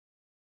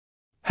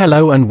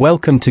Hello and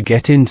welcome to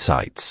Get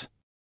Insights.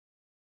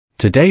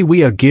 Today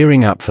we are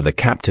gearing up for the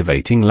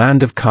captivating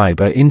land of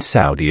Khyber in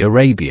Saudi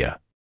Arabia.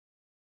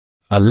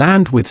 A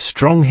land with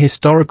strong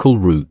historical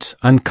roots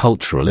and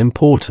cultural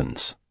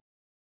importance.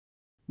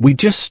 We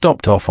just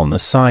stopped off on the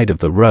side of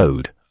the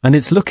road, and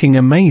it's looking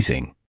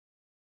amazing.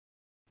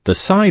 The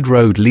side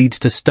road leads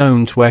to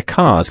stones where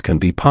cars can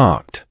be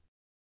parked.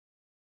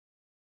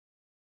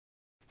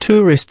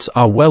 Tourists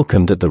are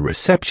welcomed at the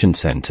reception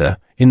center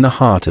in the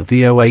heart of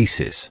the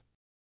Oasis.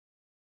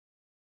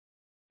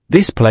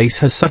 This place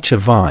has such a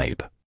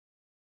vibe.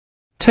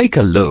 Take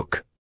a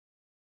look.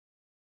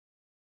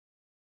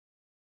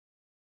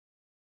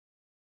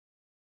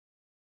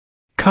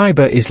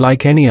 Khyber is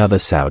like any other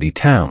Saudi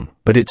town,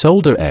 but its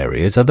older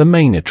areas are the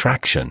main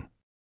attraction.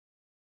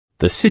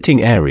 The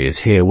sitting areas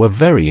here were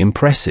very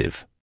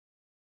impressive.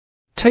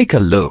 Take a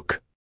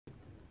look.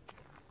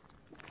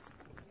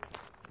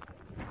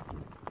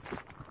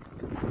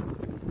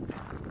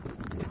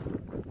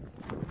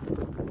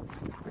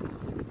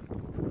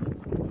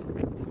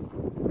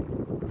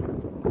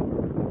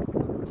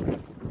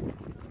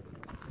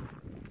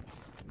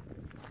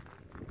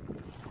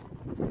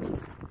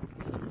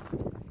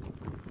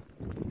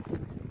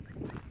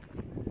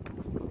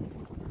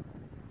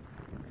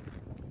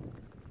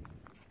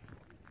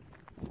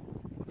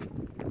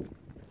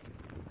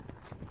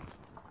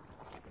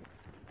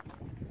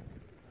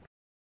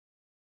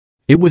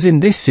 It was in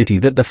this city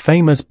that the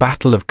famous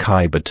Battle of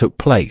Khyber took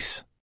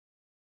place,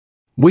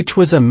 which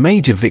was a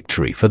major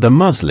victory for the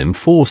Muslim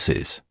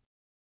forces.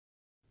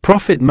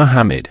 Prophet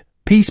Muhammad,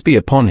 peace be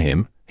upon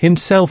him,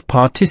 himself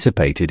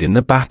participated in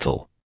the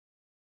battle.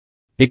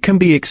 It can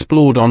be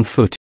explored on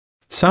foot.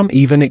 Some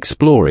even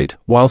explore it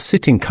while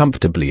sitting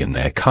comfortably in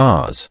their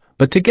cars,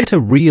 but to get a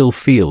real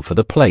feel for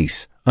the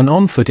place, an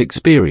on-foot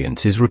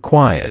experience is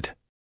required.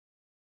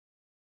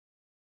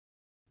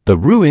 The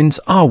ruins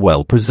are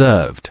well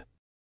preserved.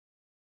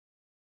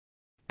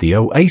 The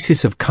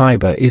Oasis of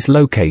Khyber is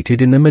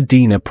located in the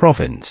Medina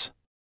province,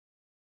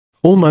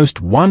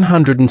 almost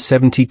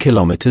 170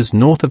 kilometers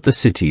north of the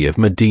city of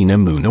Medina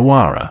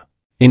Munawwara,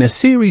 in a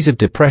series of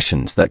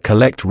depressions that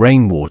collect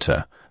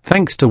rainwater,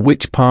 thanks to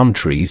which palm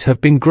trees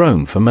have been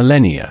grown for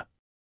millennia.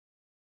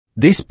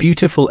 This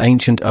beautiful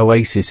ancient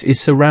oasis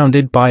is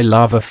surrounded by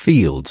lava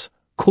fields,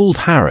 called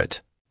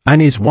Harrat,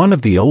 and is one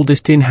of the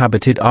oldest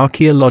inhabited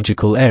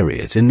archaeological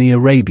areas in the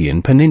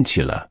Arabian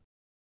Peninsula.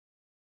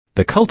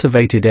 The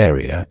cultivated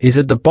area is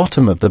at the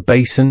bottom of the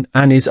basin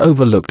and is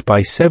overlooked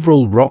by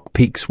several rock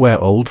peaks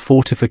where old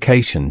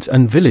fortifications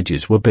and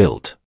villages were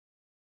built.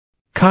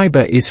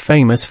 Khyber is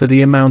famous for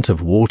the amount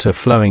of water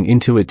flowing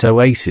into its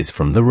oasis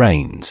from the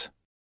rains.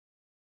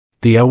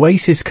 The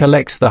oasis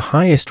collects the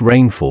highest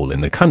rainfall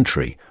in the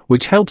country,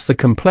 which helps the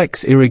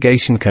complex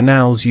irrigation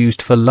canals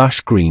used for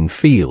lush green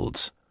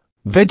fields,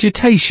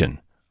 vegetation,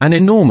 and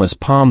enormous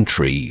palm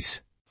trees,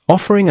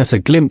 offering us a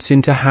glimpse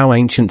into how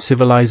ancient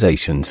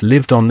civilizations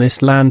lived on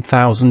this land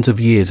thousands of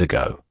years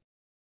ago.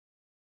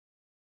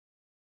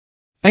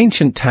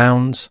 Ancient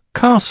towns,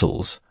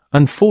 castles,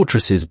 and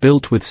fortresses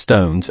built with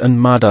stones and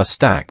mud are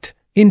stacked,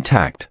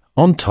 intact,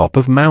 on top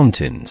of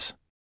mountains.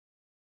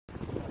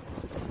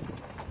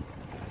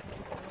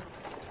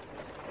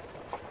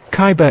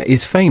 Khyber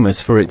is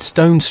famous for its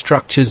stone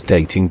structures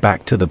dating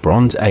back to the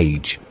Bronze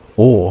Age,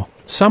 or,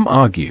 some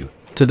argue,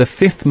 to the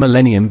 5th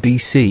millennium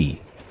BC.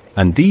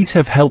 And these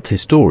have helped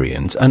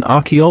historians and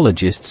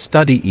archaeologists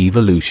study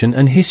evolution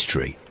and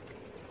history.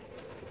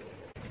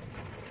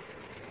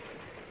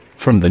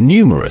 From the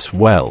numerous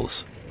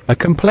wells, a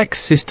complex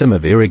system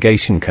of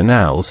irrigation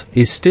canals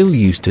is still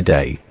used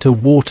today to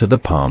water the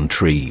palm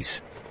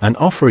trees, and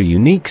offer a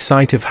unique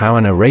sight of how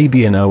an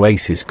Arabian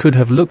oasis could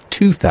have looked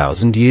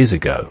 2,000 years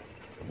ago.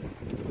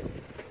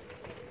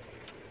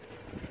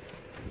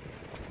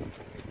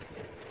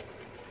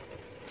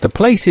 The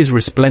place is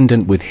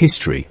resplendent with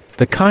history,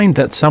 the kind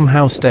that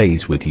somehow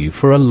stays with you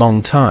for a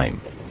long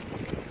time.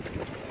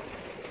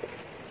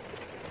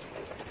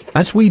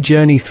 As we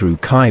journey through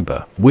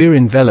Khyber, we're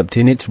enveloped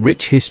in its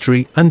rich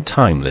history and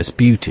timeless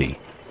beauty.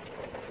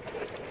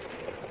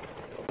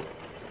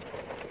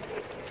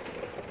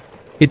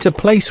 It's a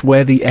place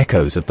where the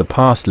echoes of the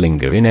past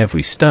linger in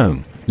every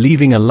stone,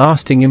 leaving a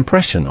lasting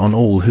impression on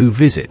all who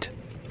visit.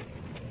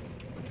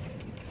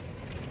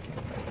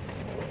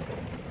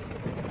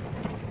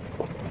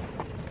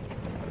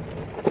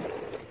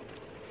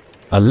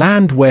 A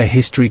land where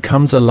history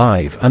comes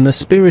alive and the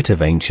spirit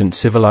of ancient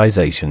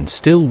civilization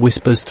still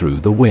whispers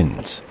through the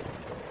winds.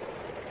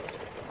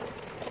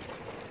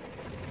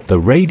 The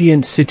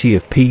radiant city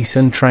of peace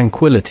and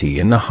tranquility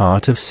in the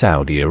heart of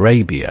Saudi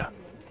Arabia.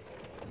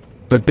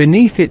 But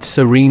beneath its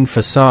serene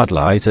facade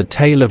lies a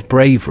tale of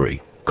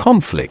bravery,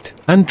 conflict,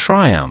 and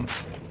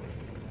triumph.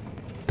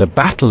 The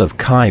Battle of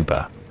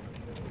Khyber.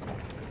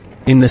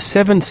 In the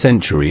 7th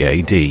century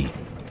AD,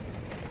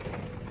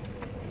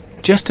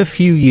 just a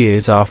few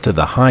years after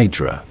the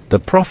Hijra, the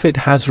Prophet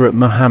Hazrat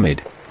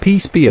Muhammad,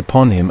 peace be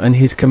upon him, and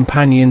his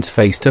companions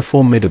faced a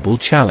formidable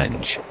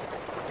challenge.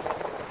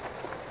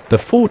 the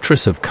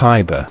fortress of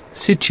Khyber,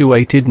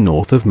 situated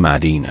north of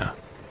Medina.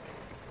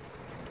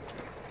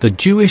 The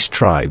Jewish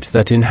tribes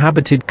that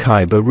inhabited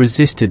Khyber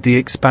resisted the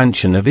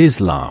expansion of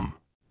Islam,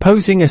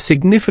 posing a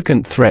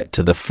significant threat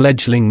to the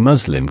fledgling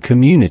Muslim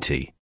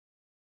community.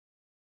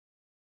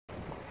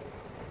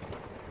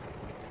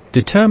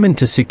 Determined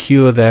to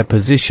secure their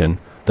position,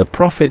 the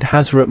Prophet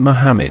Hazrat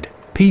Muhammad,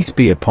 peace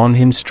be upon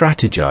him,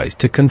 strategized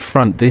to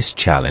confront this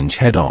challenge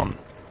head-on.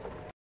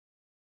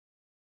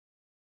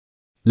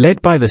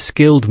 Led by the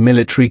skilled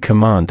military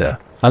commander,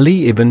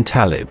 Ali ibn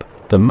Talib,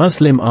 the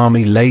Muslim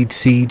army laid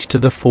siege to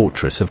the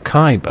fortress of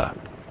Khyber.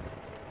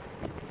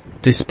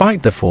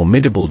 Despite the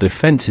formidable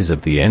defenses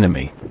of the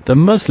enemy, the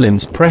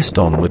Muslims pressed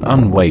on with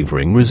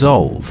unwavering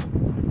resolve.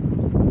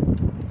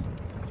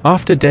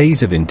 After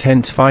days of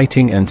intense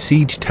fighting and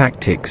siege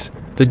tactics,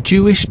 the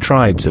Jewish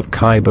tribes of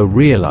Khyber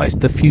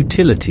realized the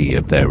futility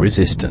of their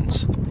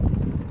resistance.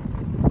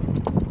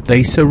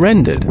 They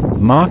surrendered,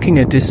 marking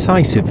a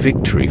decisive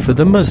victory for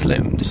the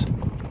Muslims.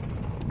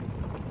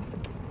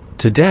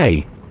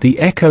 Today, the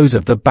echoes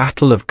of the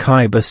Battle of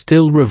Khyber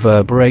still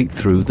reverberate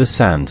through the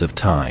sands of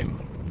time,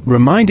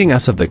 reminding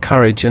us of the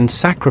courage and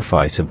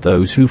sacrifice of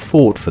those who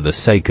fought for the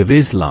sake of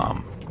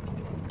Islam.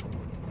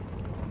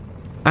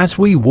 As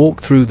we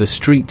walk through the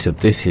streets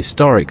of this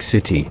historic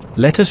city,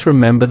 let us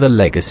remember the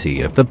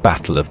legacy of the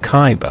Battle of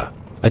Khyber,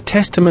 a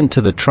testament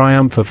to the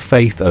triumph of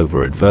faith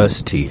over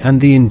adversity and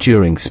the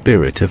enduring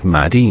spirit of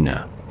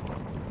Medina.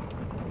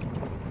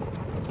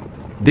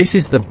 This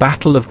is the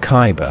Battle of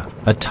Khyber,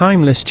 a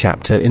timeless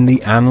chapter in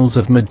the annals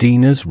of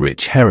Medina's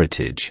rich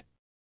heritage.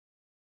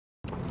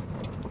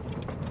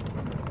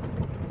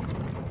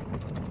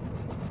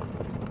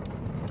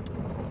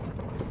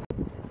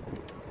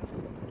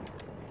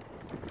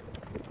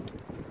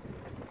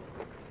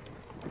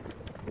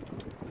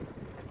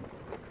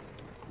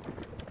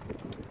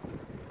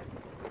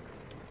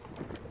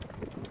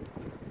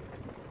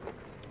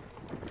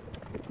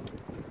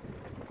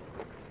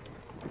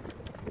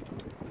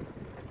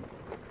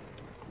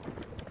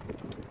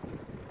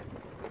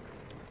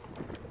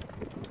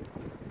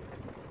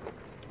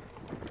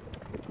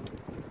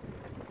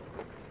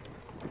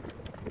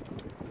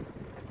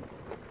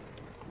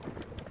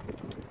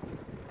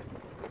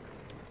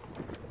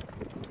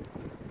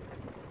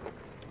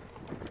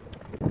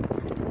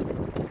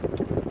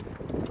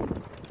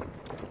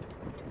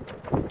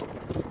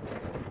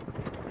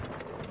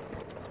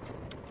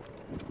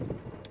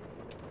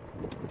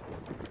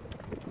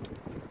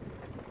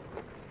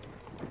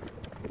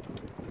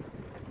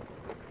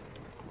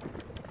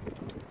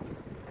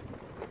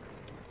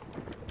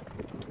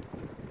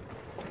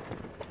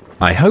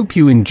 I hope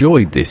you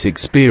enjoyed this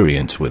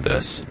experience with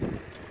us.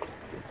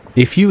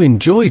 If you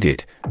enjoyed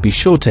it, be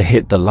sure to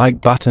hit the like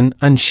button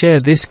and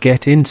share this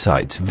Get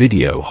Insights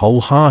video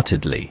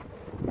wholeheartedly.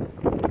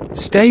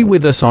 Stay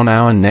with us on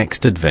our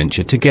next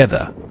adventure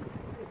together.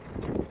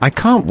 I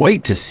can't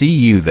wait to see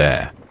you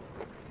there.